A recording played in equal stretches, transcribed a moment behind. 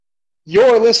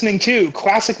You're listening to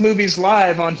Classic Movies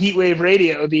Live on Heatwave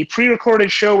Radio, the pre-recorded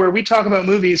show where we talk about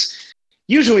movies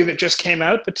usually that just came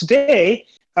out, but today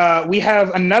we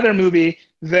have another movie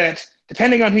that,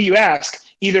 depending on who you ask,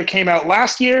 either came out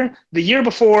last year, the year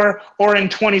before, or in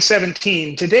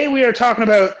 2017. Today we are talking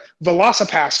about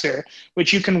Velocipastor,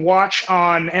 which you can watch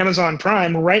on Amazon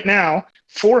Prime right now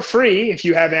for free if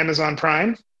you have Amazon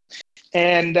Prime.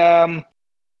 And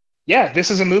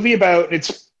this is a movie about,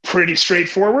 it's pretty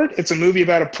straightforward. It's a movie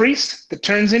about a priest that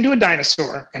turns into a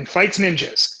dinosaur and fights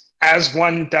ninjas, as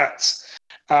one does.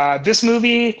 This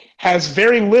movie has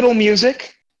very little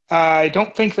music. I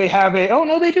don't think they have they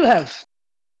do have.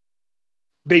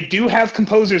 They do have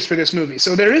composers for this movie.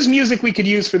 So there is music we could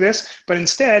use for this, but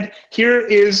instead, here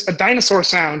is a dinosaur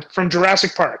sound from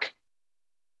Jurassic Park.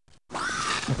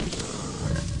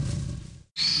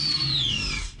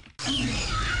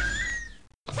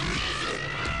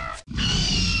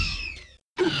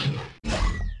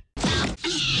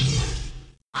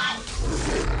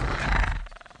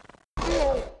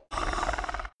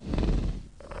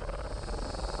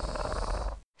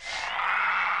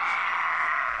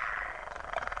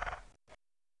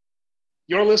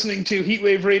 You're listening to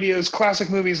Heatwave Radio's Classic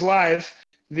Movies Live,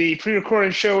 the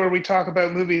pre-recorded show where we talk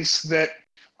about movies that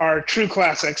are true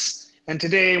classics. And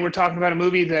today we're talking about a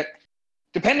movie that,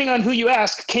 depending on who you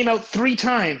ask, came out 3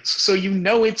 times, so you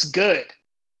know it's good.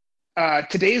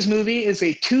 Today's movie is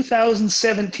a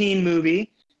 2017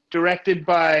 movie directed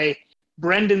by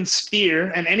Brendan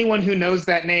Steer, and anyone who knows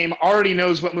that name already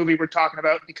knows what movie we're talking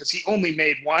about because he only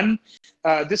made one.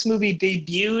 This movie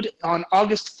debuted on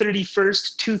August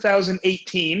 31st,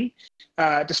 2018,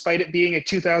 despite it being a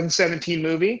 2017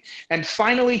 movie, and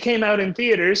finally came out in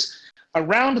theaters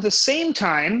around the same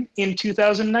time in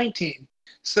 2019.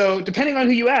 So depending on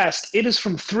who you ask, it is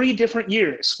from 3 different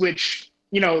years, which,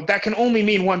 that can only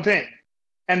mean one thing.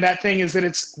 And that thing is that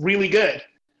it's really good.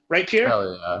 Right, Pierre?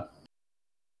 Hell yeah.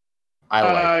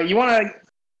 I like You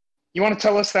want to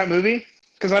tell us that movie?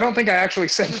 Because I don't think I actually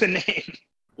said the name.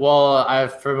 Well,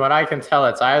 from what I can tell,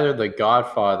 it's either The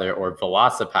Godfather or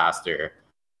Velocipastor,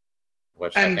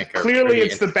 which I think are clearly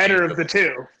it's the better of the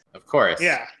two. Of course.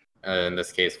 Yeah. In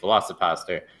this case,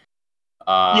 Velocipastor.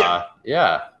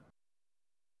 Yeah.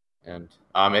 And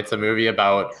it's a movie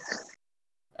about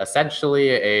essentially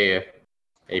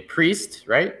a priest,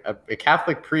 right? A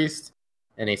Catholic priest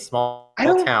in a small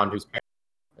town who's...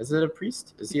 Is it a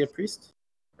priest? Is he a priest?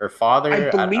 Or father?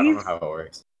 I don't know how it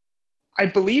works. I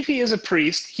believe he is a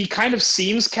priest. He kind of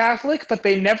seems Catholic, but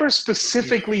they never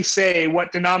specifically say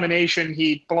what denomination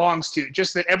he belongs to,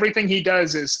 just that everything he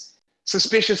does is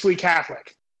suspiciously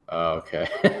Catholic. Oh, okay.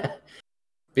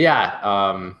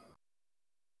 But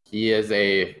he is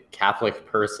a Catholic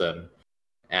person,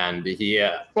 and he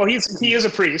is a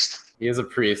priest. He is a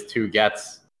priest who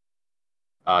gets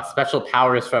special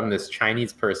powers from this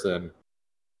Chinese person,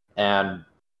 and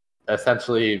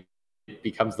essentially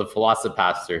becomes the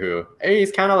Velocipastor, who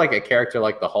he's kind of like a character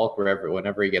like the Hulk,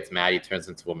 whenever he gets mad, he turns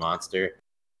into a monster.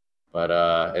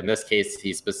 But in this case,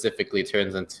 he specifically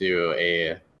turns into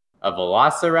a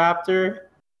velociraptor,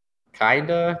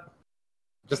 kinda.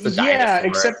 Just a dinosaur. Yeah,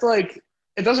 except like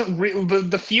it doesn't.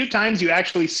 The few times you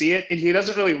actually see it, he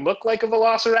doesn't really look like a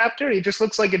velociraptor. He just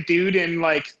looks like a dude in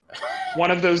like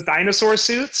one of those dinosaur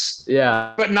suits.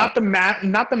 Yeah, but not the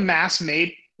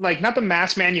mass-made. Like, not the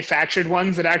mass-manufactured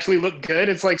ones that actually look good.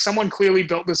 It's like someone clearly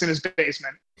built this in his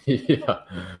basement. Yeah.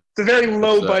 It's a very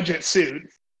low-budget suit.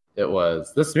 It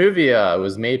was. This movie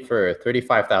was made for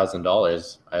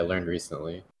 $35,000, I learned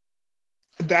recently.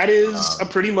 That is a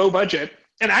pretty low budget.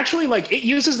 And actually, like, it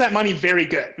uses that money very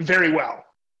well.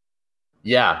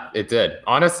 Yeah, it did.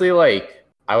 Honestly, like,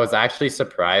 I was actually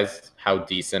surprised how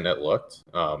decent it looked.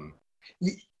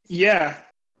 Yeah.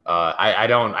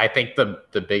 I think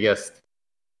the biggest...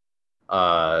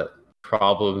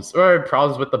 problems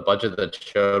with the budget that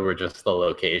showed were just the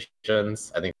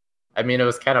locations. It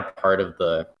was kind of part of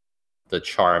the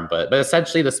charm, but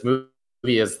essentially this movie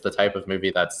is the type of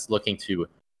movie that's looking to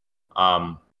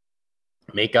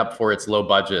make up for its low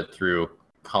budget through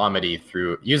comedy,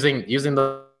 through using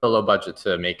the low budget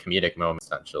to make comedic moments,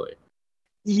 essentially.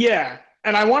 Yeah.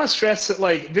 And I want to stress that,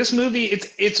 like, this movie,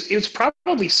 it's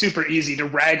probably super easy to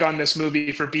rag on this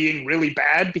movie for being really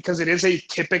bad because it is a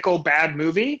typical bad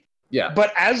movie. Yeah.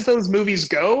 But as those movies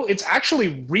go, it's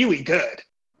actually really good.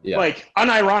 Yeah. Like,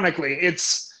 unironically,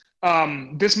 it's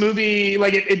this movie,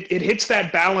 like, it hits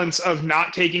that balance of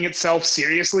not taking itself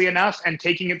seriously enough and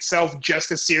taking itself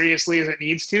just as seriously as it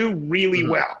needs to really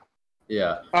well.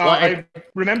 Yeah. I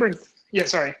remember. Yeah.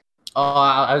 Sorry.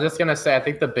 I was just gonna say, I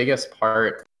think the biggest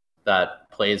part that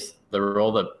plays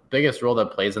the biggest role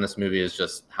that plays in this movie is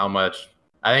just how much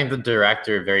I think the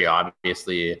director very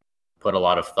obviously put a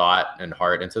lot of thought and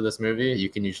heart into this movie. You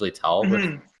can usually tell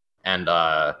and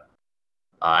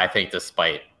I think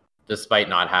despite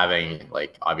not having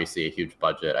like obviously a huge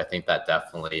budget, I think that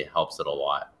definitely helps it a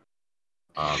lot.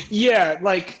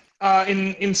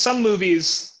 In some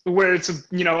movies where it's a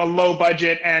low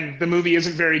budget and the movie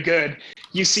isn't very good,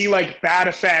 you see like bad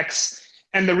effects,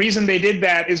 and the reason they did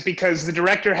that is because the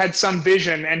director had some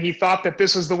vision and he thought that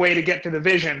this was the way to get to the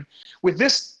vision. With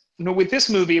this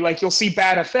movie, like, you'll see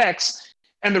bad effects,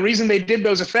 and the reason they did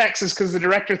those effects is because the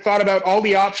director thought about all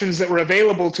the options that were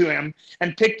available to him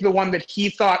and picked the one that he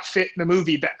thought fit the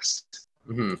movie best.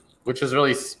 Which is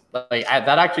really that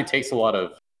actually takes a lot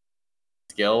of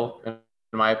skill, in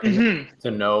my opinion,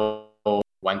 to know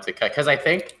when to cut. Because I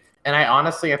think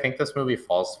this movie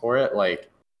falls for it, like,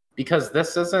 because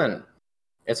this isn't.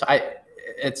 It's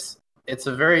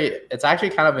actually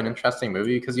kind of an interesting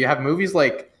movie, because you have movies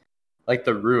like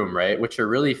The Room, right, which are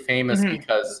really famous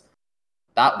because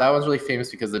that was really famous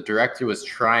because the director was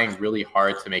trying really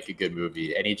hard to make a good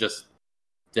movie, and he just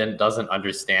doesn't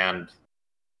understand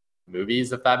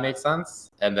movies, if that makes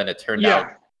sense, and then it turned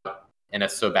out in a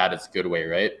so bad it's good way,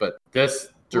 right? But this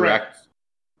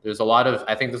there's a lot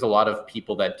of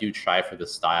people that do try for the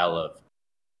style of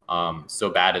so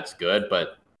bad it's good,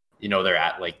 but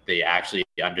they actually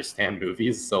understand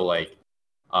movies, so like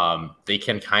they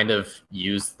can kind of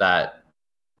use that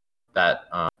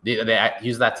they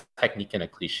use that technique in a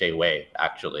cliche way,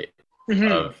 actually,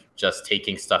 of just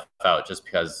taking stuff out just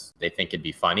because they think it'd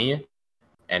be funny,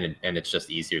 and it's just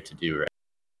easier to do,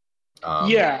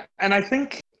 right? And I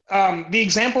think the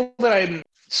example that I'm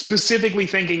specifically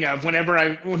thinking of when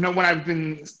I've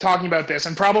been talking about this,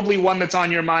 and probably one that's on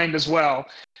your mind as well,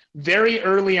 very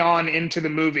early on into the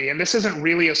movie, and this isn't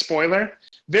really a spoiler,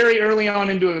 very early on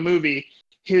into the movie,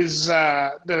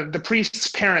 the priest's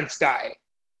parents die.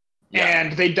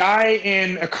 And they die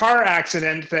in a car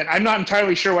accident that I'm not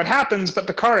entirely sure what happens, but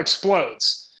the car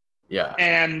explodes.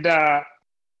 And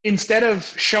instead of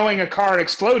showing a car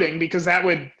exploding, because that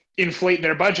would inflate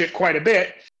their budget quite a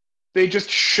bit, they just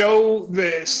show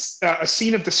this a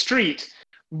scene of the street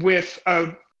with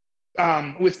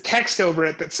text over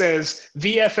it that says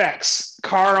VFX,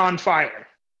 car on fire.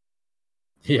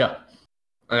 And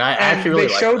I actually really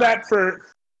show that.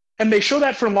 And they show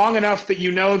that for long enough that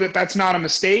you know that that's not a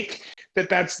mistake, that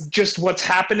that's just what's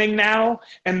happening now.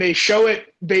 And they show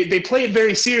it, they play it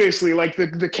very seriously, like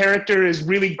the character is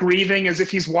really grieving as if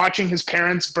he's watching his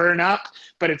parents burn up,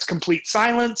 but it's complete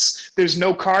silence. There's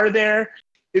no car there.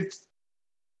 It's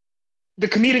the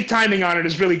comedic timing on it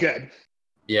is really good.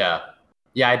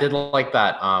 I did like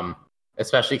that,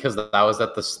 especially because that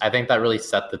was I think that really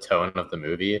set the tone of the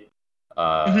movie.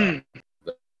 The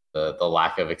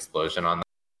lack of explosion on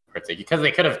particular, because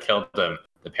they could have killed the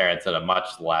parents in a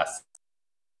much less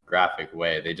graphic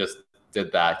way. They just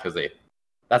did that because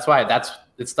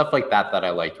it's stuff like that I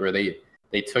liked, where they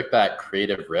took that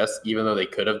creative risk, even though they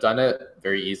could have done it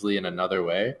very easily in another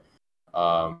way.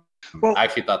 I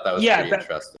actually thought that was pretty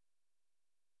interesting.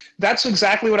 That's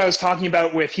exactly what I was talking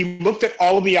about with, he looked at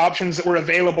all of the options that were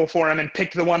available for him and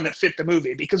picked the one that fit the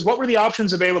movie. Because what were the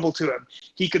options available to him?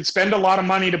 He could spend a lot of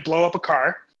money to blow up a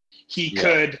car. He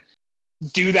could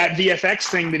do that VFX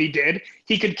thing that he did.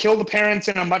 He could kill the parents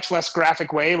in a much less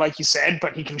graphic way, like you said,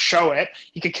 but he can show it.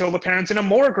 He could kill the parents in a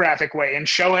more graphic way and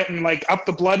show it and like up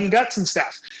the blood and guts and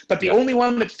stuff. But the only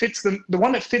one that fits the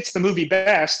one that fits the movie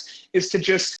best is to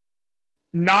just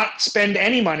not spend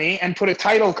any money and put a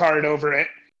title card over it.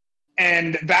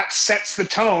 And that sets the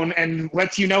tone and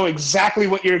lets you know exactly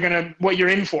what you're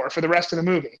in for the rest of the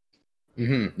movie.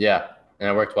 Yeah, and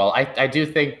it worked well. I do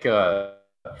think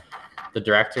the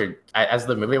director, as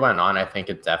the movie went on, I think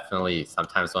it definitely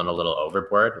sometimes went a little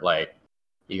overboard. Like,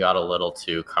 he got a little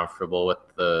too comfortable with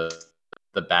the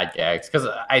bad gags. Because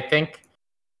I think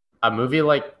a movie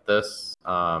like this,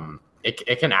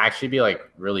 it can actually be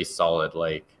like really solid.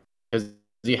 Like, because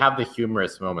you have the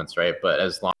humorous moments, right? But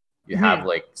as long you have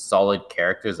like solid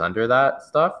characters under that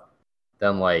stuff,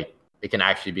 then like it can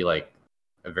actually be like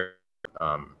a very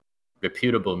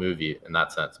reputable movie in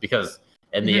that sense, because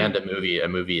in the end a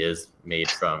movie is made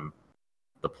from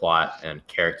the plot and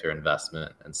character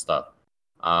investment and stuff,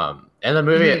 and the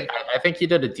movie I think he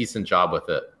did a decent job with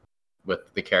it,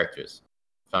 with the characters,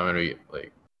 if I'm gonna be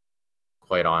like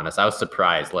quite honest. I was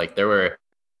surprised. Like, there were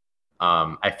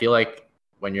I feel like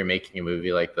when you're making a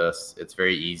movie like this, it's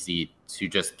very easy to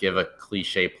just give a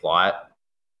cliche plot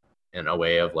in a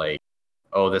way of like,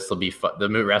 oh, this will be fun. The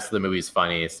rest of the movie's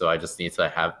funny, so I just need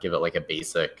to give it like a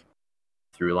basic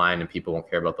through line, and people won't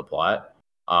care about the plot.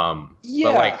 But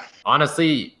like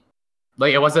honestly,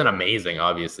 like it wasn't amazing,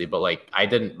 obviously, but like I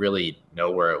didn't really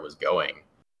know where it was going.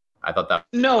 I thought that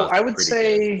was I would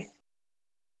say good.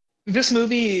 this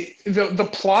movie, the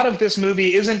plot of this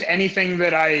movie isn't anything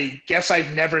that I guess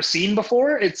I've never seen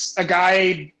before. It's a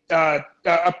guy,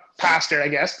 a pastor, I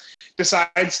guess,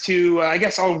 decides to, I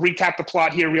guess I'll recap the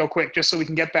plot here real quick just so we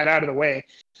can get that out of the way.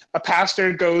 A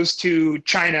pastor goes to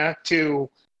China to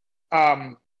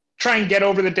try and get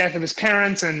over the death of his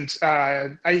parents, and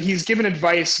he's given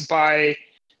advice by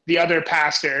the other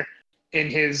pastor in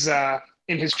his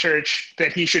church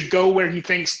that he should go where he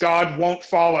thinks God won't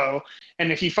follow,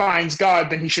 and if he finds God,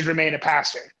 then he should remain a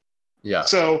pastor. Yeah.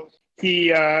 So he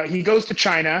goes to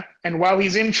China, and while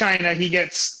he's in China, he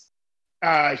gets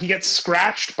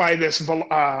scratched by this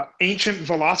ancient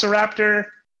Velociraptor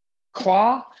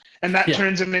claw, and that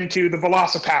turns him into the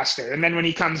Velocipastor. And then when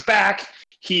he comes back,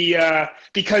 he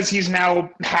because he's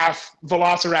now half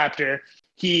Velociraptor,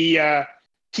 he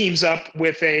teams up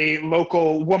with a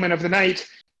local woman of the night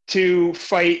to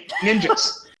fight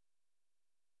ninjas.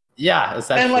 Yeah,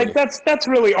 essentially. And like that's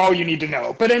really all you need to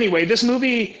know. But anyway, this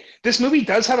movie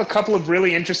does have a couple of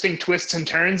really interesting twists and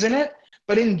turns in it,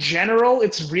 but in general,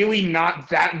 it's really not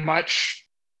that much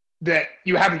that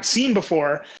you haven't seen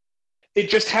before. It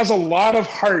just has a lot of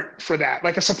heart for that,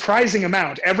 like a surprising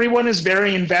amount. Everyone is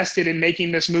very invested in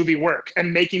making this movie work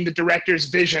and making the director's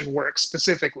vision work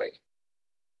specifically.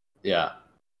 Yeah.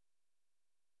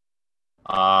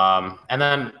 And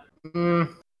then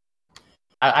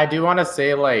I do want to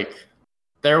say, like,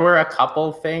 there were a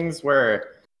couple things where,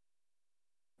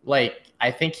 like,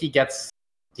 I think he does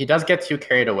get too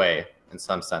carried away in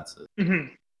some senses.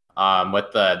 Mm-hmm.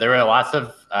 There were lots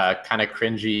of kind of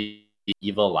cringy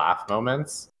evil laugh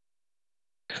moments.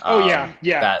 Yeah.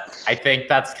 That I think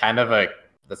that's kind of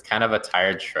a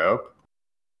tired trope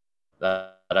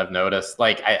that I've noticed.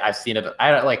 Like I've seen it.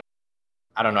 I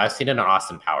don't know. I've seen it in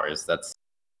Austin Powers. That's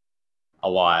a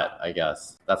lot, I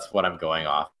guess. That's what I'm going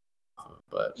off of,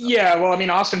 but yeah, well, I mean,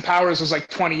 Austin Powers was like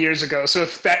 20 years ago. So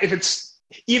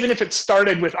even if it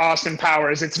started with Austin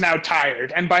Powers, it's now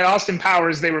tired. And by Austin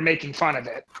Powers, they were making fun of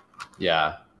it.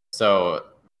 Yeah. So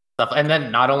stuff, and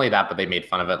then not only that, but they made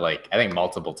fun of it, like, I think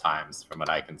multiple times from what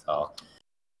I can tell.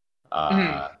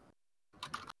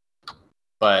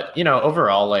 But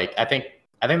overall, like, I think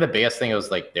the biggest thing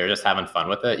was like they're just having fun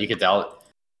with it. You could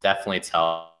definitely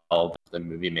tell the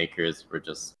movie makers were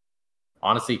just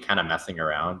honestly kind of messing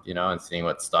around, and seeing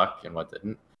what stuck and what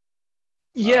didn't.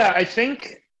 Yeah, I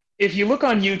think if you look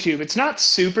on YouTube, it's not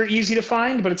super easy to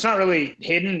find, but it's not really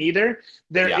hidden either.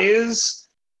 There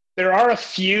are a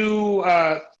few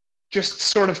just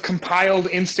sort of compiled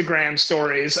Instagram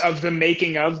stories of the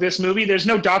making of this movie. There's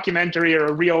no documentary or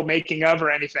a real making of or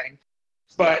anything,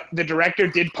 but the director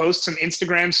did post some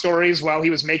Instagram stories while he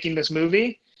was making this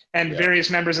movie, and various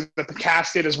members of the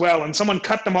cast did as well. And someone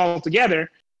cut them all together,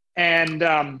 and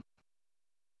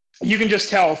you can just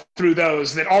tell through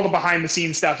those that all the behind the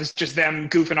scenes stuff is just them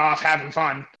goofing off, having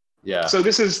fun. Yeah. So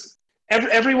this is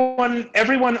everyone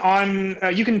on,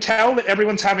 you can tell that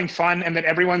everyone's having fun and that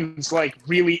everyone's like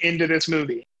really into this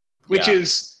movie, which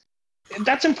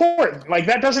that's important. Like,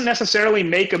 that doesn't necessarily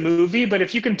make a movie, but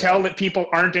if you can tell that people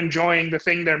aren't enjoying the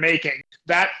thing they're making,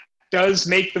 that does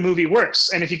make the movie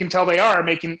worse. And if you can tell they are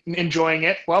enjoying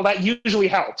it, well, that usually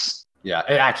helps. Yeah,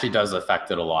 it actually does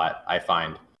affect it a lot, I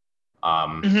find.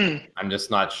 I'm just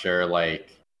not sure, like,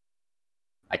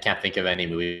 I can't think of any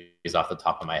movies off the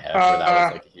top of my head where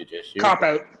that was like a huge issue. Cop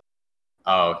Out.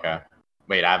 Oh, okay.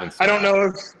 Wait, I haven't seen I don't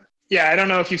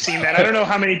know if you've seen that. I don't know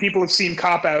how many people have seen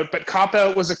Cop Out, but Cop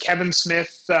Out was a Kevin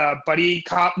Smith buddy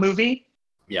cop movie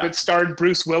that starred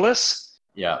Bruce Willis.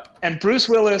 Yeah. And Bruce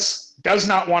Willis does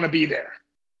not want to be there.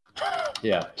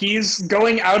 Yeah. He's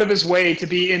going out of his way to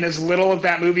be in as little of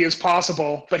that movie as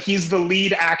possible, but he's the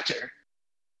lead actor.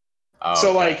 Oh, so,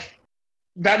 okay. like,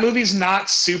 that movie's not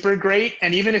super great,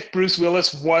 and even if Bruce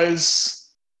Willis was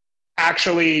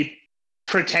actually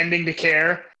pretending to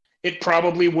care, it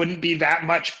probably wouldn't be that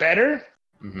much better.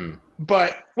 Mm-hmm.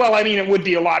 But, well, I mean, it would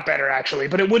be a lot better, actually,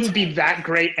 but it wouldn't be that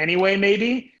great anyway,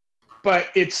 maybe. But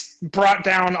it's brought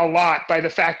down a lot by the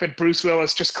fact that Bruce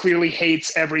Willis just clearly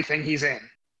hates everything he's in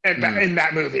that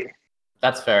movie.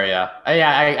 That's fair, yeah.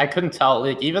 I couldn't tell.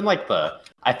 Like, even like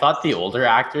I thought the older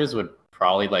actors would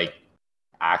probably like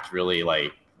act really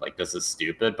like this is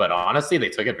stupid, but honestly, they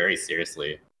took it very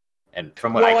seriously. And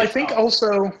from what I think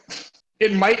also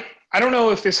it might. I don't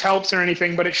know if this helps or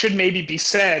anything, but it should maybe be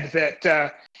said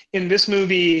that in this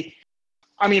movie,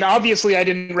 I mean, obviously I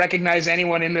didn't recognize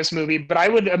anyone in this movie, but I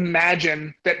would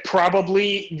imagine that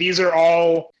probably these are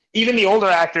all, even the older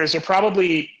actors are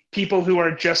probably people who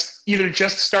are either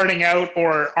just starting out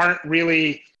or aren't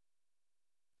really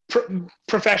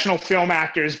professional film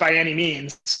actors by any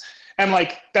means. And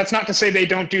like, that's not to say they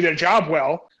don't do their job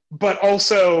well, but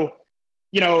also,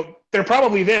 they're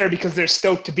probably there because they're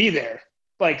stoked to be there.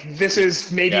 Like, this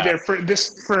is maybe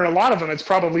for a lot of them, it's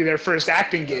probably their first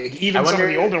acting gig. Even some of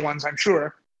the older ones, I'm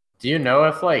sure. Do you know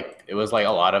if like it was like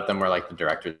a lot of them were like the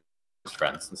director's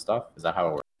friends and stuff? Is that how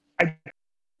it works?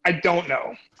 I don't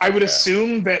know. I would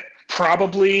assume that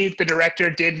probably the director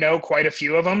did know quite a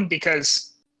few of them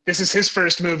because this is his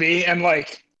first movie, and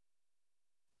like,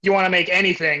 you want to make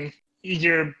anything,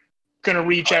 you're gonna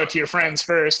reach out to your friends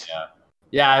first.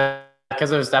 Yeah, because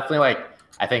there's definitely like,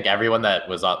 I think everyone that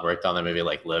worked on the movie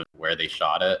like lived where they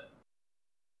shot it,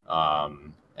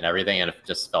 and everything, and it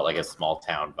just felt like a small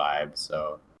town vibe.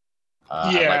 So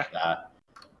I like that.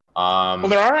 Well,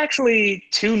 there are actually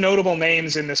two notable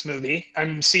names in this movie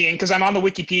I'm seeing, because I'm on the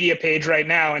Wikipedia page right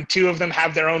now, and two of them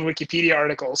have their own Wikipedia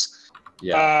articles.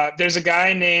 There's a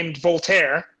guy named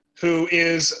Voltaire, who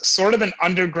is sort of an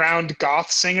underground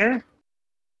goth singer.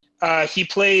 He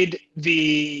played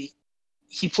the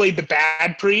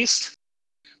bad priest,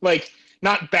 like,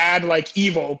 not bad like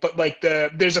evil, but like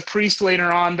there's a priest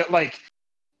later on that like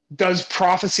does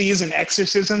prophecies and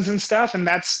exorcisms and stuff, and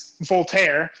that's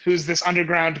Voltaire, who's this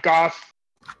underground goth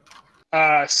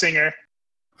singer.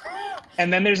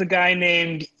 And then there's a guy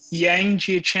named Yang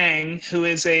Jiachang, who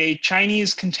is a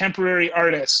Chinese contemporary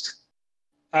artist.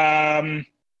 I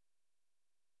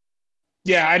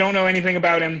don't know anything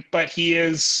about him, but he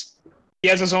has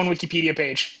his own Wikipedia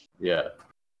page. Yeah.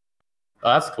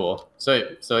 Oh, that's cool.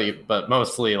 But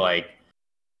mostly like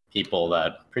people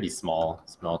that pretty small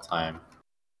time.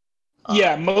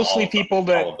 Mostly people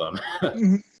that. All of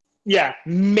them.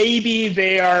 Maybe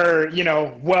they are,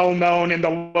 well known in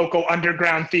the local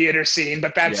underground theater scene,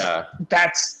 but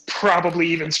that's probably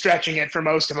even stretching it for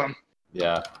most of them.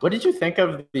 Yeah. What did you think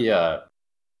of the?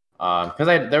 Because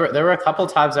there were a couple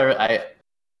times I'm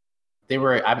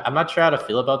not sure how to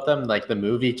feel about them. Like, the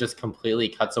movie just completely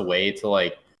cuts away to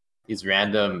like these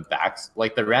random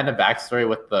the random backstory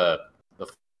with the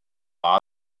father,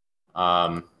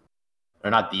 or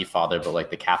not the father, but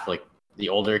like the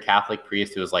older Catholic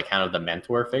priest who was like kind of the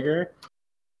mentor figure.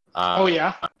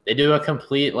 They do a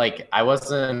complete, like, I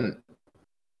wasn't.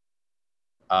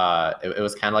 It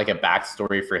was kind of like a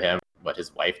backstory for him, but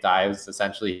his wife dies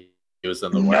essentially. He was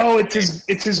in the war. No,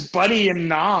 it's his buddy in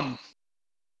Nam.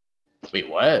 Wait,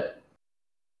 what?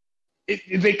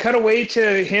 They cut away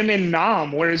to him in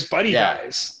Nam where his buddy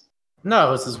dies. No,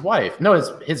 it was his wife. No,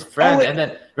 his friend. And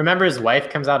then remember, his wife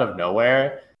comes out of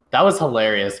nowhere. That was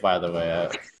hilarious, by the way.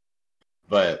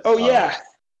 But I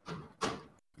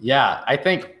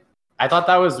thought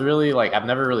that was really, like, I've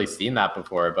never really seen that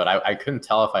before, but I couldn't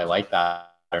tell if I liked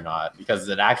that or not, because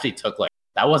it actually took like,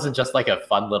 that wasn't just like a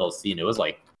fun little scene. It was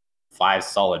like 5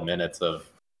 solid minutes of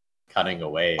cutting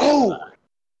away.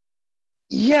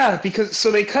 Yeah, because so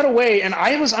they cut away, and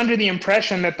I was under the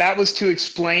impression that was to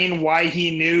explain why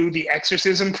he knew the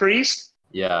exorcism priest.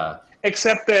 Yeah.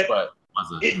 Except that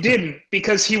it didn't,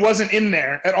 because he wasn't in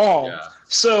there at all. Yeah.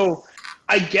 So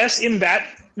I guess in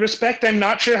that respect, I'm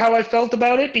not sure how I felt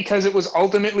about it, because it was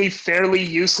ultimately fairly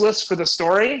useless for the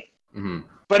story. Mm-hmm.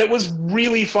 But it was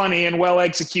really funny and well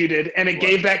executed, and it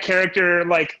gave that character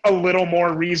like a little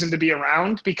more reason to be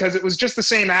around, because it was just the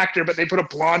same actor, but they put a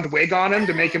blonde wig on him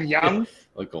to make him young.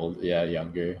 Like old,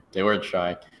 younger. They were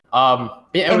trying.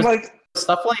 It was like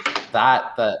stuff like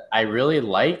that I really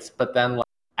liked, but then like,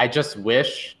 I just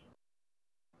wish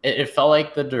it felt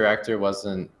like the director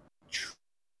wasn't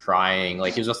trying.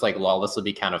 Like, he was just like, "Well, this would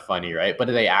be kind of funny, right?" But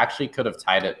they actually could have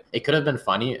tied it. It could have been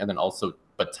funny, and then also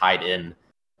but tied in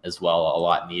as well a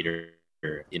lot neater.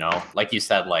 Like you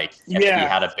said, like if he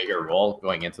had a bigger role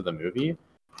going into the movie.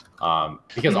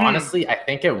 Because honestly, I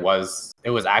think it was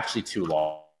actually too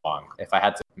long. If I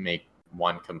had to make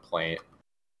one complaint,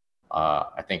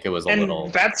 I think it was a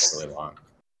little really long.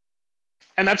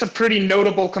 And that's a pretty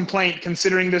notable complaint,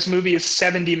 considering this movie is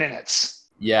 70 minutes.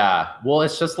 Yeah, well,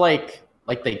 it's just like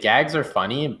the gags are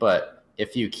funny, but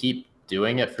if you keep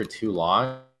doing it for too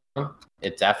long,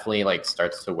 it definitely like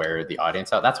starts to wear the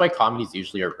audience out. That's why comedies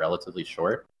usually are relatively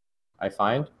short, I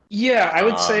find. Yeah, I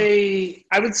would say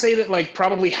that like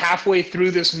probably halfway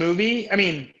through this movie, I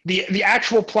mean, the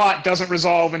actual plot doesn't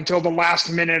resolve until the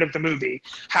last minute of the movie.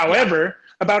 However,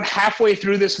 about halfway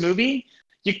through this movie,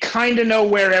 you kind of know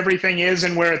where everything is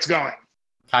and where it's going.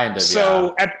 Kind of.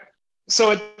 So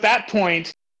at that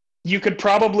point, you could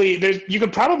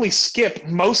probably skip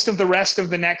most of the rest of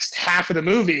the next half of the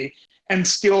movie and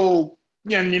still,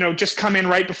 just come in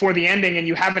right before the ending, and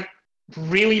you haven't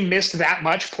really missed that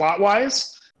much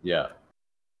plot-wise. Yeah.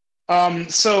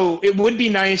 So it would be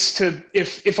nice to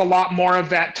if a lot more of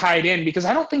that tied in, because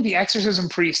I don't think the exorcism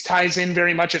priest ties in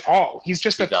very much at all. He's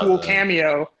just a cool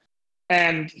cameo,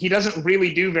 and he doesn't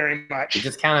really do very much. He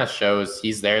just kind of shows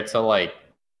he's there to like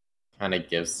kind of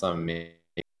give some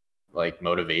like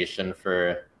motivation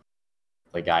for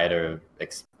the guy to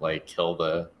like kill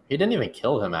the. He didn't even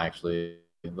kill him actually.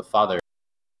 The father.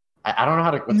 I don't know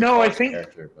how to. No, I think.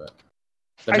 Character, but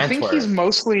I think he's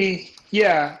mostly,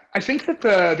 yeah. I think that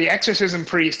the exorcism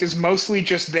priest is mostly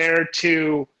just there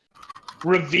to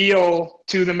reveal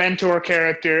to the mentor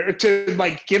character, to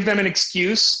like give them an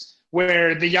excuse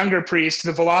where the younger priest,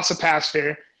 the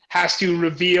Velocipastor, has to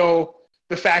reveal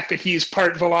the fact that he's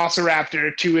part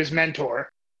Velociraptor to his mentor.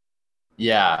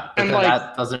 Yeah, but and like,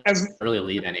 that doesn't really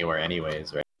lead anywhere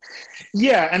anyways, right?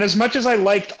 Yeah, and as much as I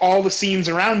liked all the scenes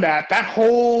around that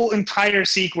whole entire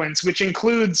sequence, which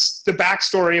includes the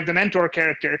backstory of the mentor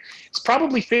character, is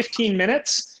probably 15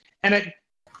 minutes, and it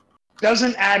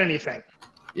doesn't add anything.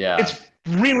 Yeah. It's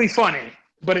really funny,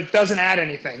 but it doesn't add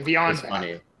anything beyond that.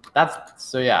 Funny. That's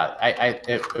so yeah,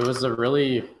 it was a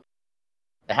really,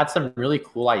 it had some really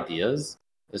cool ideas.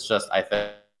 It's just I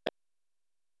think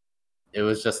it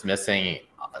was just missing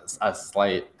some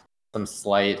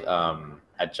slight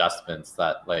adjustments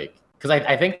that like, because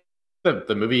I think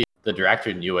the movie, the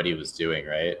director knew what he was doing,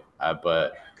 right?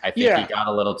 But I think he got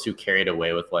a little too carried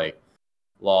away with like,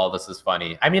 lol, this is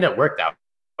funny. I mean, it worked out.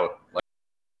 Like,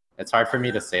 it's hard for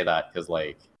me to say that because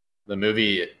like the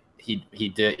movie, he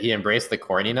embraced the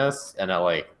corniness, and it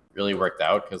like really worked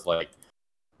out because like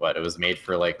it was made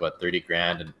for like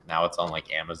 $30,000, and now it's on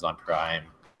like Amazon Prime,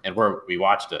 and we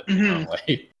watched it. Mm-hmm. You know,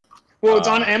 like. Well, it's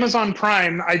on Amazon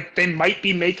Prime. They might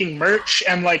be making merch,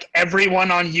 and like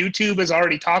everyone on YouTube has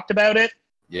already talked about it.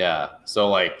 Yeah, so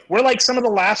like we're like some of the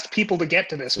last people to get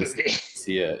to this movie.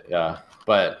 See it, yeah.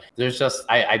 But there's just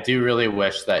I do really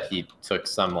wish that he took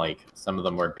some of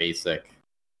the more basic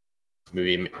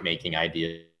movie making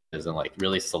ideas and like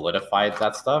really solidified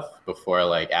that stuff before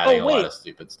like adding a lot of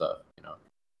stupid stuff, you know.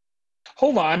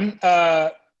 Hold on.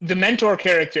 The mentor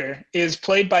character is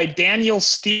played by Daniel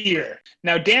Steer.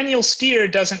 Now, Daniel Steer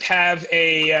doesn't have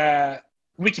a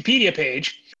Wikipedia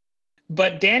page,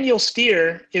 but Daniel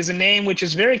Steer is a name which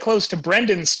is very close to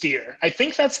Brendan Steer. I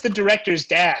think that's the director's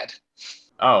dad.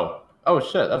 Oh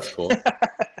shit, that's cool.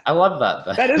 I love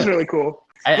that. That is really cool.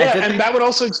 That would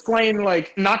also explain,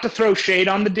 like, not to throw shade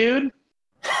on the dude,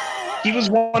 he was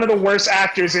one of the worst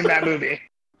actors in that movie.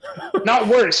 Not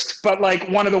worst, but like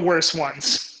one of the worst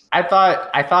ones. I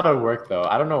thought it worked though.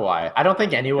 I don't know why. I don't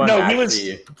think anyone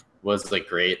was like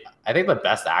great. I think the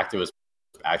best actor was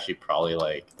actually probably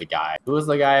like the guy. Who was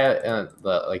the guy in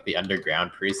the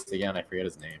underground priest again? I forget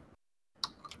his name.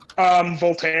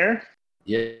 Voltaire.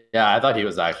 Yeah, I thought he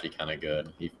was actually kind of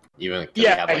good. He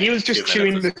was just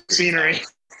chewing the scenery.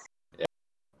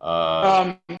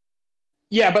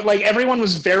 Yeah. But like everyone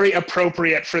was very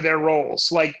appropriate for their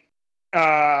roles. Like.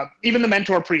 Even the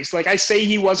mentor priest, like I say,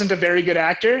 he wasn't a very good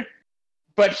actor,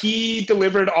 but he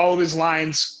delivered all of his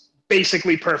lines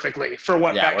basically perfectly for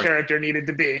what that character needed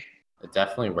to be. It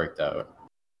definitely worked out.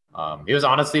 He was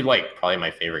honestly like probably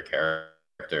my favorite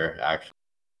character, actually.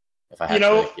 If I had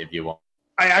to give you one,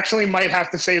 I actually might have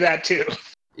to say that too.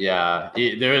 Yeah,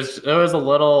 there was a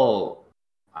little.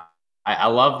 I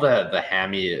love the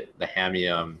hammy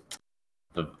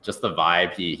just the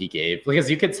vibe he gave, because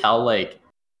you could tell like.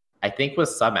 I think with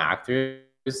some actors,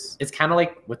 it's kind of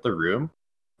like with The Room.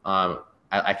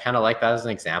 I kind of like that as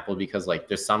an example because like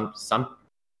there's some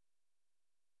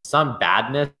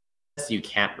badness you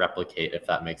can't replicate, if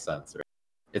that makes sense. Right?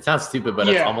 It sounds stupid, but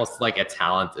it's almost like a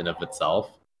talent in of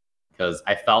itself. Because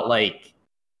I felt like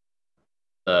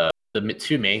the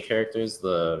two main characters,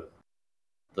 the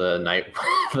night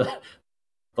the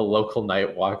local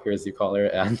night walker, as you call her,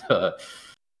 and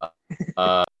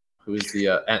who's the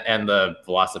and the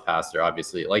Velocipastor,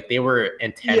 obviously, like they were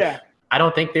I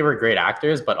don't think they were great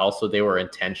actors, but also they were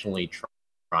intentionally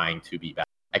trying to be bad.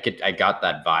 I got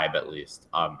that vibe at least.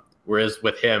 Whereas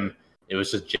with him, it was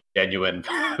just genuine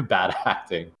bad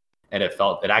acting, and it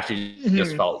actually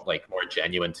just felt like more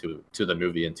genuine to the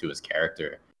movie and to his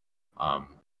character.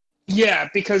 Yeah,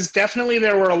 because definitely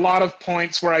there were a lot of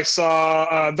points where I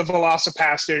saw the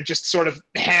Velocipastor just sort of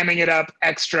hamming it up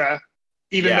extra.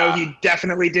 Even though he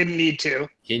definitely didn't need to.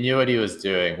 He knew what he was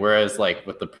doing. Whereas, like,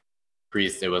 with the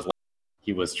priest, it was like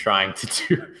he was trying to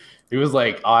do... He was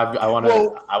like, oh, I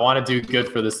want to do good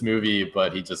for this movie,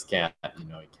 but he just can't. He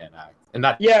can't act. And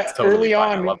that's totally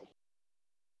fine.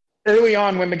 Early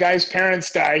on, when the guy's parents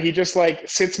die, he just, like,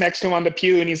 sits next to him on the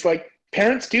pew, and he's like,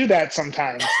 parents do that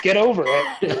sometimes. Get over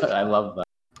it. I love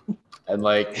that. And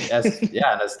like,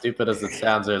 as stupid as it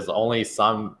sounds, there's only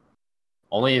some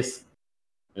actors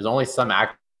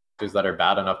that are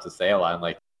bad enough to say a line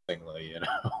like, you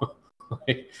know.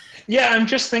 Yeah, I'm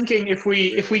just thinking if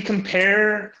we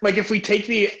compare, like if we take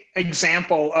the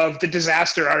example of The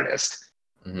Disaster Artist,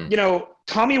 you know,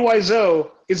 Tommy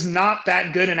Wiseau is not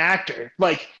that good an actor.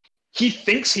 Like, he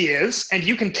thinks he is, and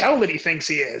you can tell that he thinks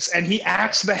he is, and he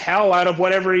acts the hell out of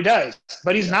whatever he does,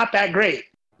 but he's not that great.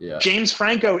 Yeah. James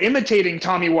Franco imitating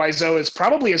Tommy Wiseau is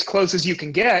probably as close as you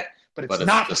can get, but it's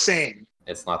not the same.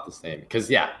 It's not the same because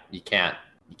you can't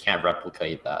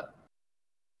replicate that.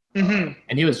 Mm-hmm.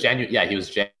 And he was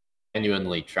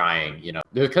genuinely trying, you know,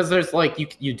 because there's like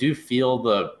you do feel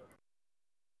the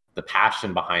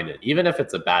passion behind it, even if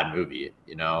it's a bad movie,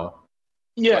 you know.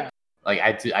 Yeah. Like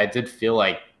I did feel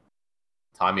like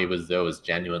Tommy Wiseau was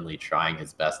genuinely trying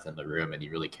his best in The Room, and he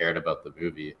really cared about the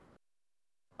movie.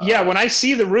 Yeah, when I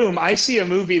see The Room, I see a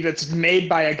movie that's made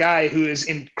by a guy who is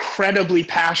incredibly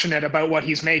passionate about what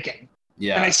he's making.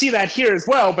 Yeah. And I see that here as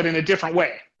well, but in a different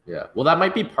way. Yeah. Well, that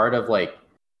might be part of like,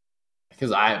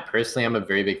 because I personally am a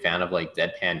very big fan of like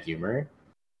deadpan humor.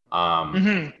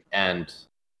 And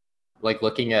like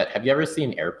looking at, have you ever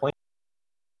seen Airplane?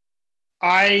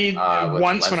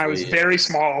 Once when I was very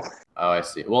small. Oh, I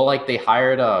see. Well, like they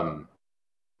hired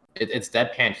it's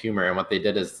deadpan humor, and what they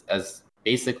did is, as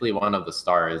basically one of the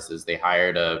stars, is they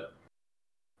hired a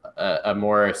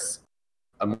more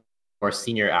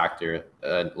senior actor,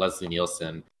 Leslie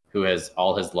Nielsen, who has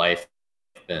all his life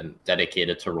been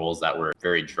dedicated to roles that were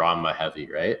very drama heavy,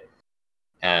 right?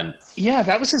 And yeah,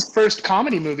 that was his first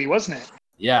comedy movie, wasn't it?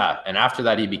 Yeah, and after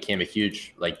that he became a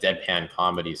huge like deadpan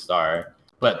comedy star.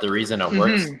 But the reason it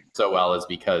works so well is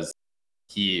because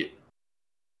he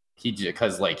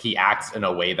acts in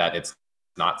a way that it's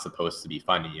not supposed to be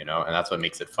funny, you know, and that's what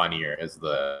makes it funnier, is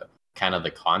the kind of the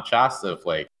contrast of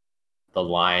like the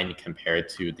line compared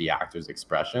to the actor's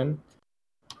expression.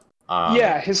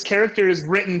 Yeah, his character is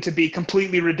written to be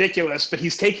completely ridiculous, but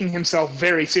he's taking himself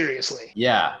very seriously.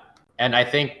 Yeah, and I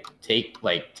think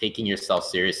taking yourself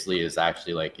seriously is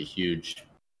actually like a huge,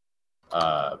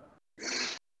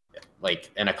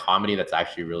 like in a comedy, that's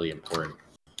actually really important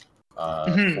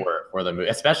for the movie,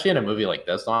 especially in a movie like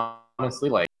this. Honestly,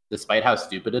 like despite how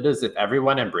stupid it is, if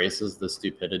everyone embraces the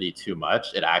stupidity too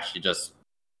much, it actually just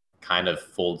kind of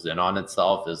folds in on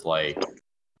itself as like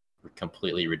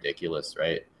completely ridiculous,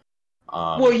 right?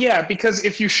 Well, yeah, because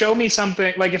if you show me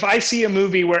something, like if I see a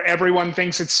movie where everyone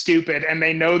thinks it's stupid and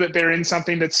they know that they're in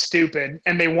something that's stupid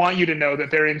and they want you to know that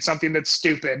they're in something that's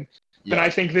stupid, then I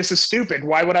think this is stupid.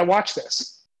 Why would I watch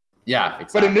this? Yeah,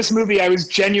 exactly. But in this movie, I was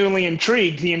genuinely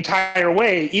intrigued the entire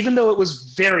way, even though it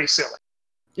was very silly.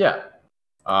 Yeah.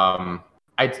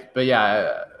 I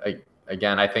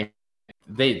think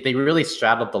they really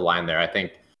straddled the line there. I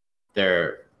think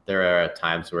there are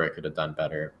times where it could have done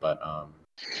better, but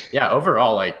yeah,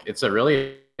 overall, like it's a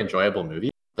really enjoyable movie.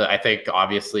 I think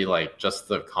obviously like just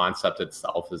the concept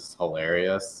itself is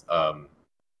hilarious, and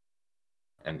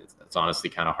it's honestly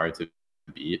kind of hard to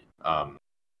beat.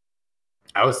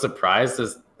 I was surprised,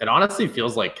 as it honestly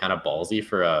feels like kind of ballsy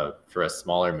for a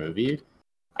smaller movie.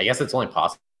 I guess it's only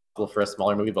possible for a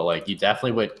smaller movie, but like you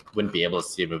definitely wouldn't be able to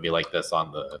see a movie like this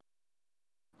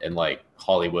in like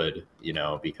Hollywood, you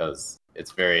know, because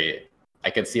it's very, I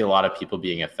could see a lot of people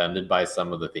being offended by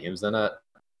some of the themes in it.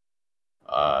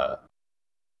 So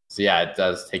yeah, it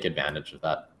does take advantage of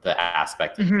the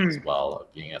aspect of it as well,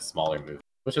 of being a smaller movie,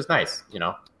 which is nice, you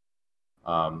know.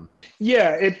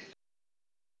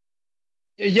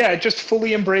 It just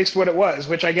fully embraced what it was,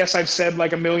 which I guess I've said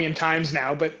like a million times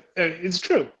now, but it's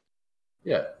true.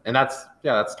 Yeah, and that's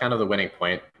kind of the winning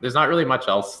point. There's not really much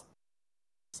else to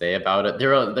say about it.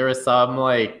 There was some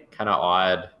like kind of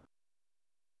odd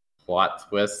plot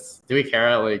twists. Do we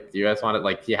care? Like, do you guys want it?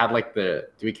 Like, do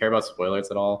we care about spoilers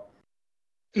at all?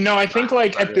 No, I think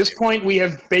like at this point we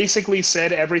have basically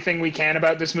said everything we can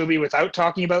about this movie without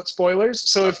talking about spoilers.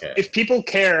 So if people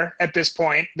care at this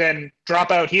point, then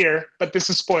drop out here. But this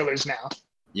is spoilers now.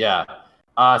 Yeah.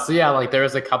 So yeah, like there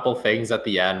was a couple things at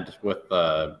the end with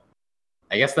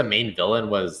I guess the main villain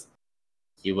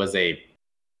he was a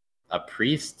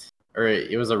priest, or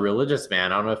he was a religious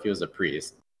man. I don't know if he was a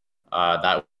priest.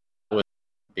 That was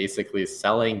basically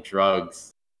selling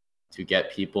drugs to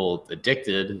get people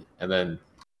addicted, and then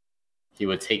he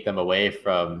would take them away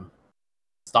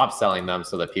stop selling them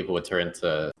so that people would turn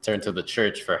to the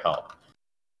church for help.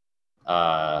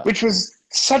 Which was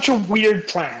such a weird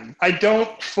plan. I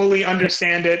don't fully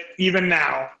understand it even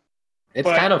now. It's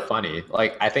kind of funny.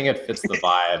 Like, I think it fits the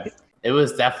vibe. It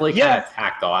was definitely kind of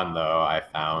tacked on, though, I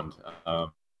found.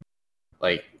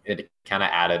 Like, it kind of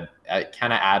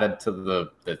added to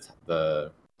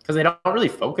the because they don't really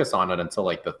focus on it until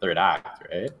like the third act,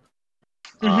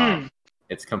 right?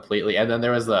 It's completely, and then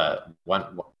there was the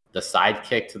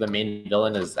sidekick to the main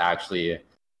villain is actually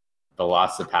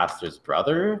Velocipastor's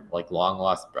brother, like long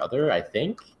lost brother, I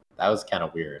think. That was kind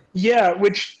of weird. Yeah,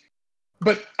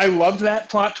 but I loved that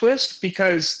plot twist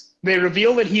because they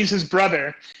reveal that he's his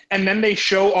brother, and then they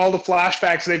show all the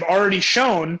flashbacks they've already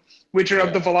shown, which are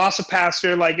of the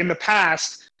Velocipastor, like in the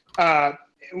past,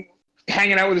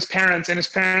 hanging out with his parents, and his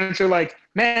parents are like,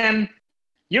 "Man,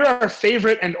 you're our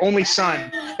favorite and only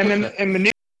son." And then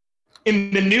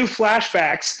in the new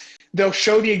flashbacks, they'll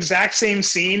show the exact same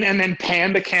scene and then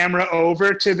pan the camera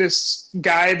over to this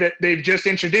guy that they've just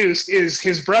introduced is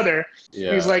his brother.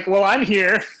 Yeah. He's like, "Well, I'm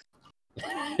here."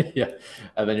 Yeah.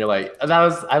 And then you're like,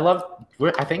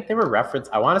 I think they were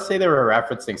I want to say they were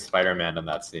referencing Spider-Man in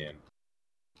that scene.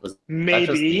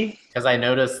 Maybe. Because I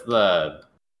noticed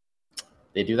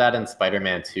they do that in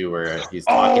Spider-Man 2 where he's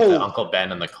talking to Uncle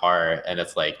Ben in the car and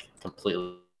it's like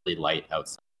completely light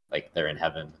outside. Like they're in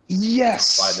heaven.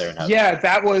 Yes. They're in heaven. Yeah,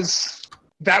 that was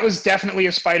definitely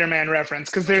a Spider-Man reference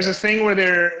because there's a thing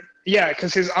where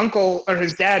because his uncle or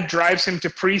his dad drives him to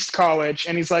priest college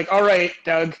and he's like, "All right,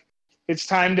 Doug, it's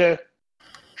time to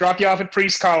drop you off at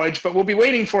priest college, but we'll be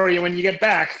waiting for you when you get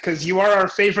back because you are our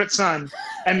favorite son."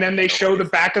 And then they show the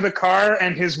back of the car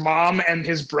and his mom and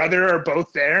his brother are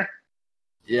both there.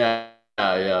 Yeah.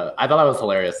 I thought that was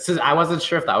hilarious. I wasn't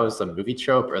sure if that was a movie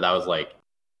trope or that was like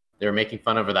they were making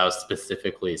fun of, or that was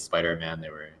specifically Spider-Man.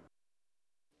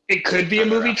 It could be a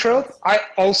movie trope. I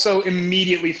also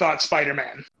immediately thought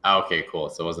Spider-Man. Oh, okay, cool.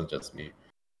 So it wasn't just me.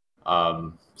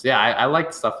 So yeah, I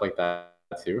liked stuff like that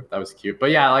too. That was cute.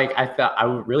 But yeah, like I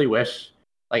really wish,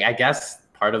 like I guess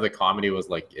part of the comedy was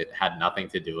like it had nothing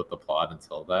to do with the plot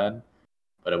until then.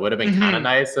 But it would have been kind of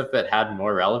nice if it had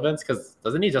more relevance. Because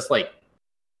doesn't he just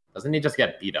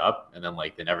get beat up and then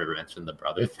like they never mentioned the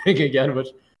brother thing again, which.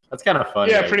 That's kind of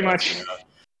funny. Yeah, pretty much. You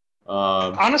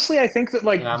know? Honestly, I think that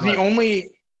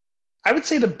I would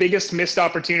say the biggest missed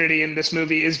opportunity in this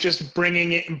movie is just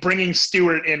bringing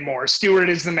Stewart in more. Stewart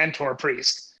is the mentor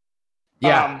priest.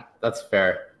 Yeah, that's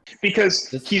fair. Because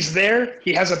he's there,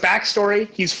 he has a backstory,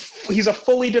 he's a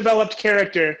fully developed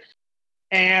character,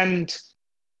 and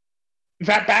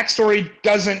that backstory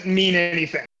doesn't mean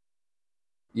anything.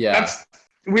 Yeah.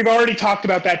 We've already talked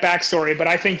about that backstory, but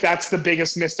I think that's the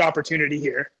biggest missed opportunity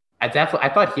here. I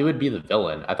thought he would be the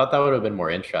villain. I thought that would have been more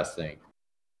interesting.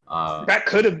 That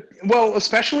could have,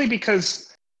 especially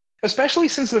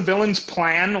since the villain's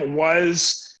plan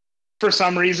was, for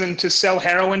some reason, to sell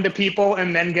heroin to people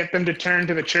and then get them to turn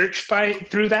to the church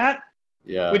through that.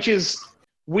 Yeah. Which is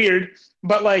weird,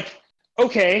 but like,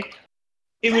 okay,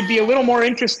 it would be a little more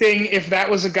interesting if that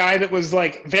was a guy that was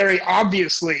like very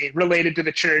obviously related to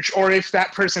the church, or if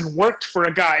that person worked for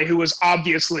a guy who was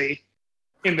obviously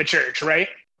in the church, right?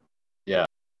 Yeah.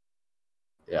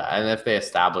 Yeah, and if they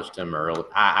established him early,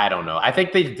 I don't know. I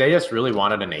think they just really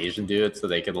wanted an Asian dude so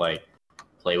they could like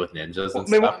play with ninjas and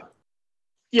stuff.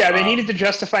 They needed to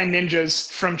justify ninjas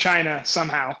from China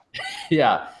somehow.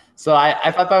 Yeah, so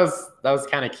I thought that was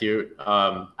kind of cute.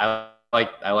 I like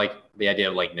the idea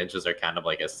of like ninjas are kind of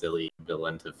like a silly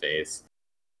villain to face.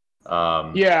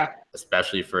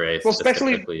 Especially for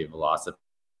specifically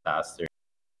Velocipastor.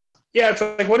 Yeah, it's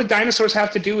like, what do dinosaurs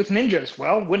have to do with ninjas?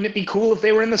 Well, wouldn't it be cool if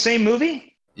they were in the same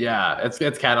movie? Yeah, it's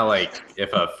kind of like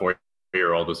if a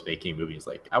 4-year-old was making movies,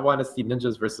 like I want to see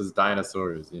ninjas versus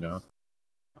dinosaurs, you know.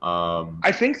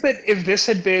 I think that if this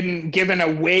had been given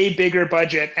a way bigger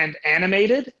budget and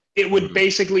animated, it would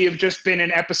basically have just been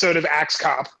an episode of Axe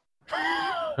Cop.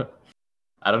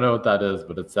 I don't know what that is,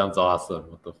 but it sounds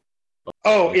awesome.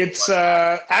 It's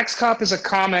Axe Cop is a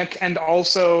comic and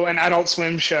also an Adult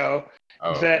Swim show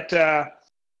that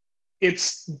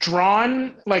it's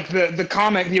drawn, like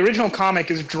the original comic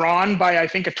is drawn by I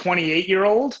think a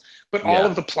 28-year-old, but all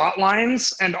of the plot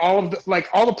lines and all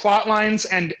the plot lines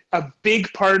and a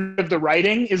big part of the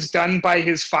writing is done by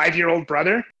his 5-year-old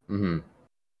brother. Mm-hmm.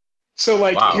 So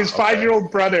his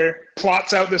 5-year-old brother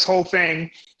plots out this whole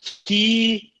thing.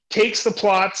 He takes the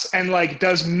plots and like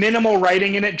does minimal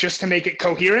writing in it just to make it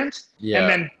coherent, and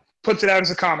then puts it out as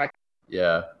a comic.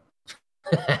 Yeah.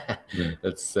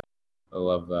 That's sick. I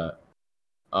love that.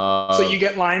 So you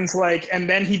get lines like, and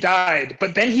then he died,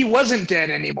 but then he wasn't dead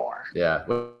anymore. Yeah.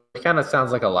 Well, it kind of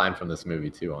sounds like a line from this movie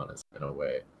too, honestly, in a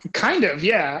way. Kind of,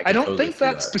 yeah. I don't think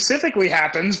that specifically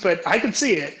happens, but I could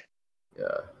see it.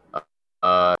 Yeah.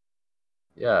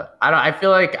 Yeah. I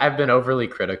feel like I've been overly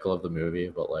critical of the movie,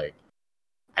 but like,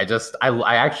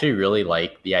 I actually really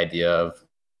like the idea of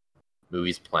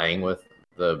movies playing with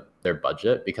the their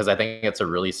budget, because I think it's a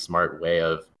really smart way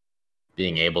of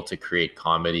being able to create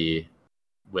comedy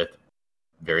with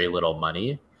very little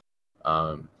money.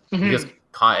 Because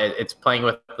it's playing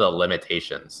with the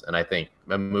limitations, and I think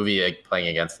a movie like, playing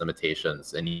against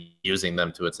limitations and using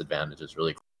them to its advantage is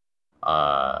really cool.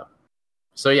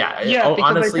 So because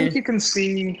honestly, I think you can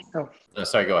see.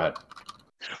 Sorry, go ahead.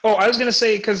 Oh, I was going to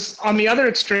say, because on the other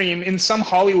extreme, in some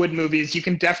Hollywood movies, you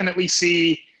can definitely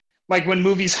see like when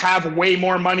movies have way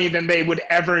more money than they would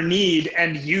ever need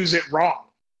and use it wrong.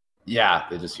 Yeah,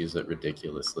 they just use it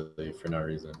ridiculously for no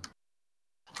reason.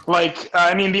 Like,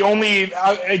 I mean, the only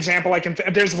example I can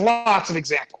there's lots of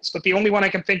examples, but the only one I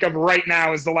can think of right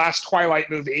now is the last Twilight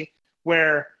movie,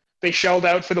 where they shelled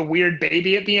out for the weird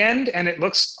baby at the end, and it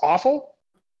looks awful.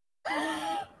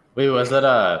 Wait, was it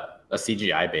a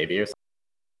CGI baby or something?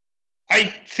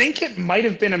 I think it might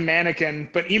have been a mannequin,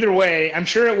 but either way, I'm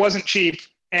sure it wasn't cheap,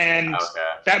 and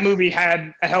that movie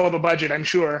had a hell of a budget, I'm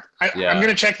sure. I'm going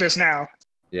to check this now.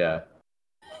 Yeah.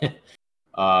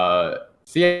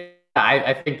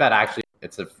 I think that actually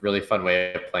it's a really fun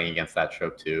way of playing against that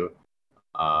trope too.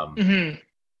 But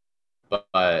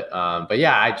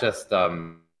yeah, I just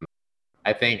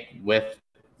I think with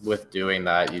doing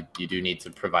that, you do need to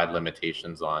provide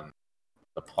limitations on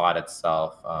the plot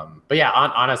itself. But yeah,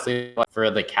 honestly, like, for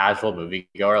the casual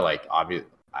moviegoer, like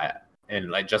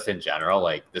and like just in general,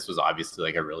 like this was obviously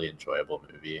like a really enjoyable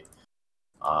movie.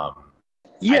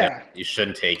 You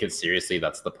shouldn't take it seriously.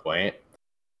 That's the point.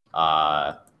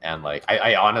 And like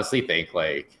I honestly think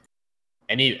like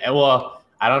I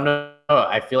don't know.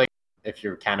 I feel like if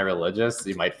you're kind of religious,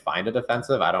 you might find it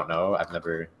offensive. I don't know. I'm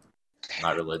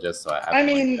not religious, so I have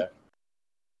no idea.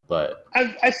 But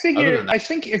I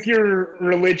think if you're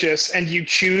religious and you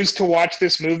choose to watch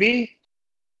this movie,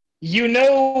 you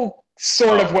know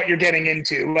sort of what you're getting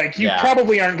into. Like you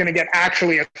probably aren't going to get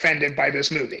actually offended by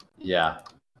this movie. Yeah,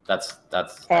 that's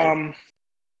it's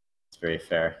very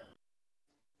fair.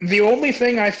 The only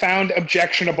thing I found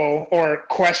objectionable or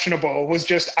questionable was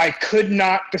just I could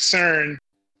not discern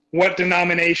what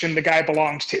denomination the guy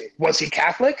belongs to. Was he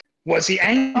Catholic? Was he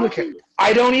Anglican?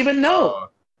 I don't even know.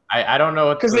 I don't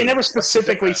know. Because they never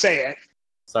specifically say it.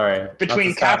 Sorry.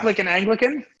 Between Catholic and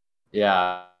Anglican?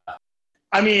 Yeah.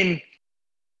 I mean,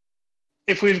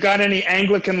 if we've got any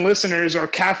Anglican listeners or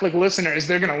Catholic listeners,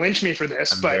 they're going to lynch me for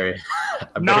this,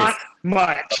 not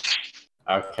much.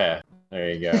 Okay.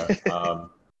 There you go.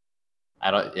 I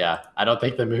don't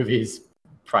think the movie's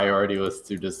priority was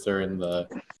to discern the.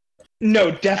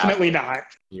 No, definitely not.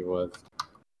 He was.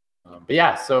 But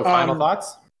yeah, so final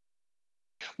thoughts?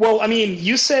 Well, I mean,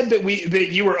 you said that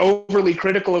you were overly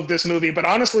critical of this movie, but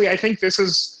honestly, I think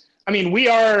we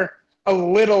are a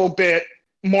little bit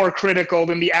more critical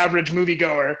than the average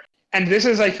moviegoer. And this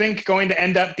is, I think, going to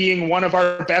end up being one of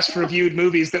our best reviewed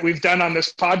movies that we've done on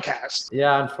this podcast.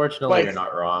 Yeah, unfortunately, you're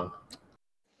not wrong.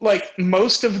 Like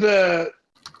most of the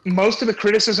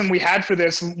criticism we had for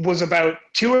this was about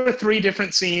 2 or 3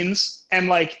 different scenes, and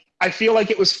like I feel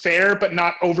like it was fair but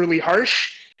not overly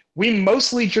harsh. We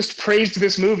mostly just praised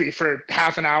this movie for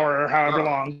half an hour or however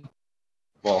long.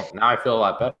 Well, now I feel a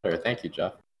lot better. Thank you,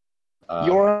 Jeff.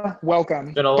 You're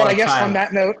welcome. Been a long time.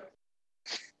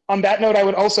 On that note, I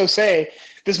would also say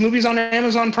this movie's on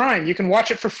Amazon Prime. You can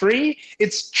watch it for free.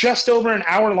 It's just over an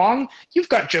hour long. You've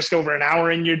got just over an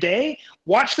hour in your day.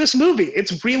 Watch this movie.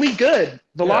 It's really good.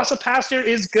 Velocipastor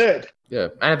is good. Yeah,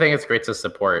 and I think it's great to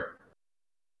support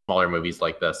smaller movies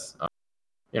like this.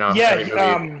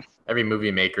 Every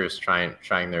movie maker is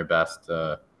trying their best.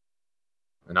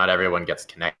 Not everyone gets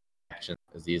connection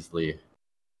as easily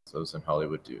as those in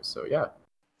Hollywood do. So yeah.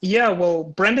 Yeah, well,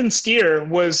 Brendan Steer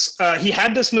was, he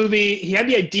had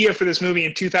the idea for this movie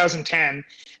in 2010,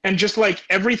 and just like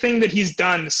everything that he's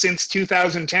done since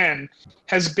 2010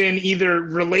 has been either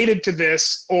related to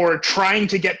this or trying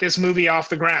to get this movie off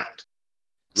the ground.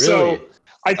 Really? So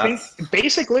I think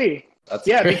basically,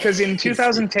 because in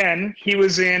 2010 he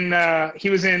was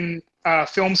in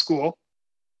film school,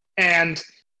 and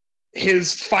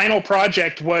his final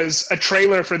project was a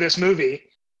trailer for this movie.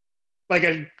 Like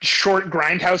a short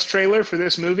Grindhouse trailer for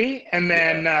this movie. And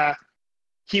then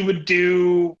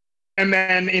and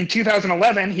then in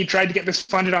 2011, he tried to get this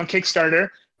funded on Kickstarter,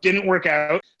 didn't work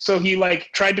out. So he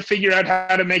tried to figure out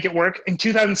how to make it work. In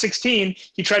 2016,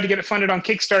 he tried to get it funded on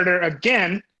Kickstarter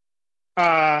again.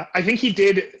 I think he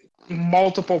did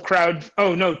multiple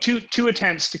two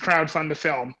attempts to crowdfund the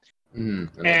film.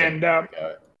 And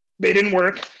they didn't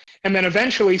work. And then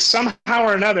eventually, somehow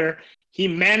or another, he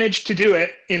managed to do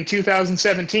it in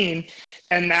 2017,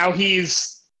 and now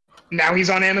he's now he's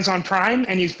on Amazon Prime,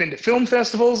 and he's been to film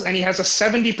festivals, and he has a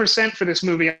 70% for this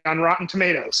movie on Rotten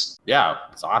Tomatoes. Yeah,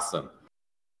 it's awesome.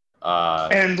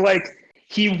 And like,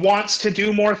 he wants to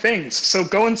do more things. So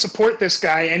go and support this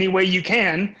guy any way you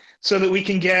can so that we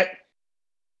can get,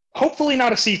 hopefully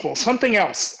not a sequel, something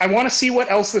else. I want to see what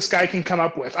else this guy can come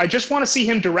up with. I just want to see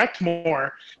him direct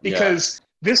more, because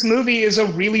this movie is a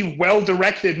really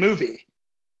well-directed movie.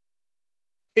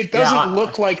 It doesn't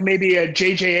look like maybe a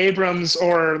J.J. Abrams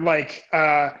or like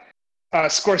a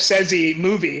Scorsese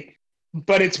movie,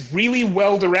 but it's really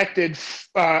well-directed,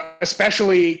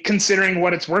 especially considering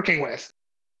what it's working with.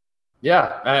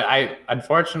 Yeah, I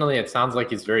unfortunately, it sounds like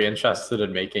he's very interested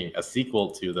in making a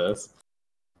sequel to this.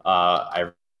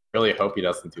 I really hope he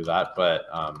doesn't do that, but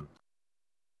I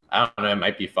don't know, it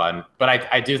might be fun. But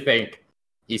I do think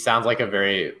he sounds like a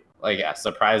very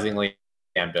surprisingly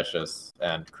ambitious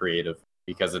and creative,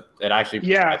 because it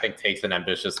actually I think takes an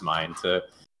ambitious mind to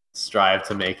strive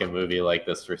to make a movie like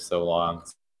this for so long.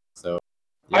 So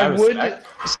I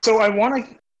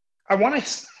want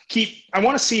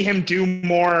to see him do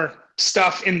more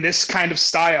stuff in this kind of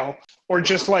style, or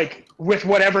just like with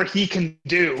whatever he can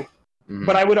do. Mm-hmm.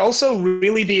 But I would also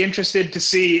really be interested to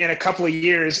see in a couple of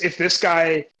years if this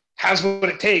guy has what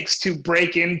it takes to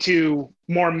break into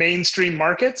more mainstream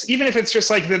markets, even if it's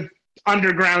just like the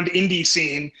underground indie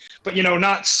scene, but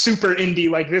not super indie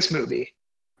like this movie.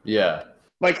 Yeah.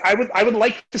 Like I would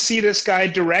like to see this guy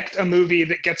direct a movie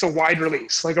that gets a wide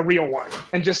release, like a real one,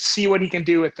 and just see what he can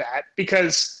do with that.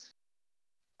 Because,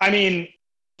 I mean,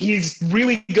 he's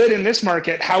really good in this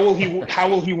market. How will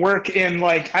he work in,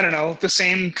 like, I don't know, the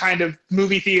same kind of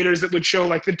movie theaters that would show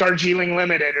like the Darjeeling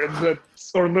Limited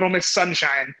or Little Miss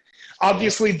Sunshine?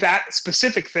 Obviously, that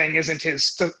specific thing isn't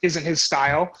his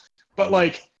style. But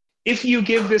like, if you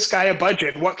give this guy a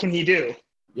budget, what can he do?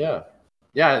 Yeah,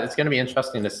 it's going to be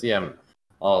interesting to see him.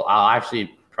 I'll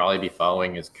actually probably be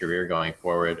following his career going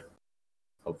forward.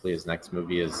 Hopefully his next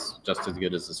movie is just as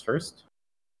good as his first.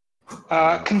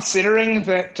 Considering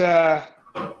that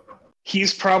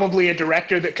he's probably a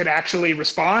director that could actually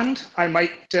respond, I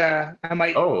might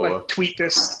tweet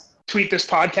this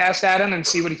podcast at him and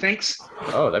see what he thinks.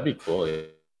 Oh, that'd be cool. Yeah,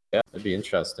 that'd be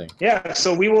interesting. Yeah,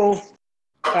 so we will.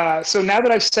 So now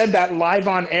that I've said that live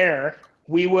on air,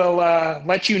 we will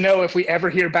let you know if we ever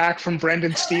hear back from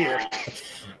Brendan Steer.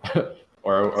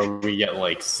 or we get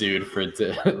like sued for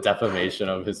defamation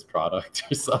of his product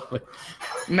or something.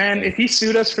 Man, if he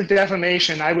sued us for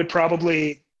defamation, I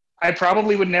probably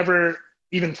would never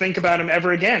even think about him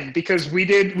ever again, because we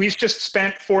just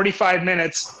spent 45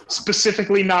 minutes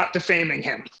specifically not defaming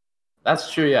him.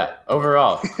 That's true, yeah.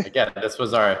 Overall, again, this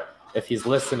was if he's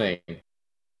listening,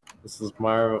 this is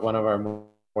one of our more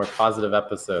positive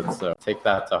episodes, so take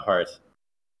that to heart.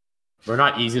 We're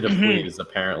not easy to please,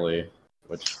 apparently,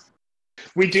 which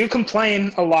we do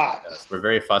complain a lot. Yes, we're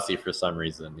very fussy for some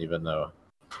reason, even though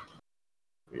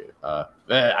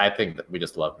I think that we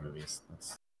just love movies.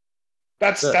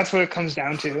 That's what it comes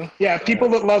down to. Yeah, people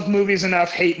that love movies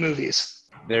enough hate movies.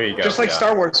 There you go. Just like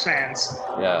Star Wars fans.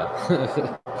 Yeah,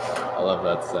 I love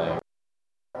that saying.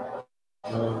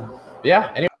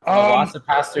 Anyway,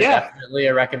 Velocipastor, definitely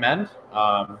a recommend.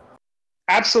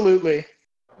 Absolutely.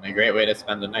 And a great way to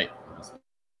spend the night.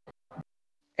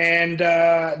 And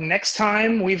next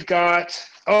time we've got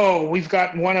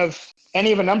one of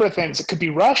any of a number of things. It could be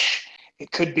Rush.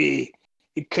 It could be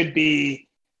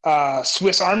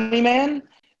Swiss Army Man.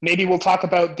 Maybe we'll talk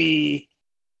about the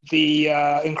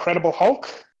Incredible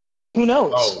Hulk. Who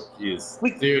knows? Oh,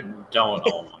 jeez. Dude, don't.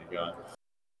 Oh, my God.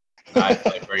 I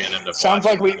feel like we're going to end up sounds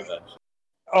like we...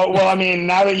 Oh, well, I mean,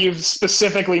 now that you've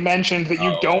specifically mentioned that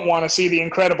you don't want to see the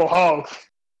Incredible Hulk,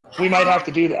 we might have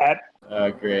to do that.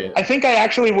 Oh, great. I think I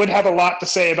actually would have a lot to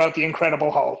say about the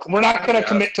Incredible Hulk. We're not going to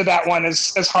commit to that one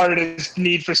as hard as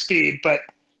Need for Speed, but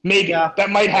maybe that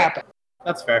might happen.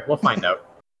 That's fair. We'll find out.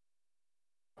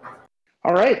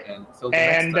 All right.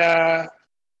 And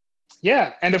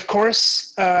of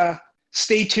course,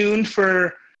 stay tuned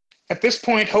for, at this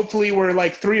point, hopefully we're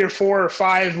like 3 or 4 or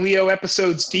 5 Leo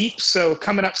episodes deep. So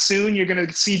coming up soon, you're going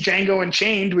to see Django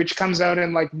Unchained, which comes out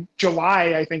in like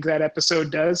July, I think that episode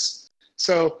does.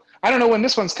 So I don't know when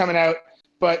this one's coming out,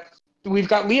 but we've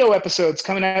got Leo episodes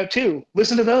coming out too.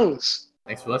 Listen to those.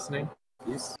 Thanks for listening.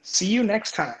 Peace. See you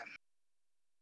next time.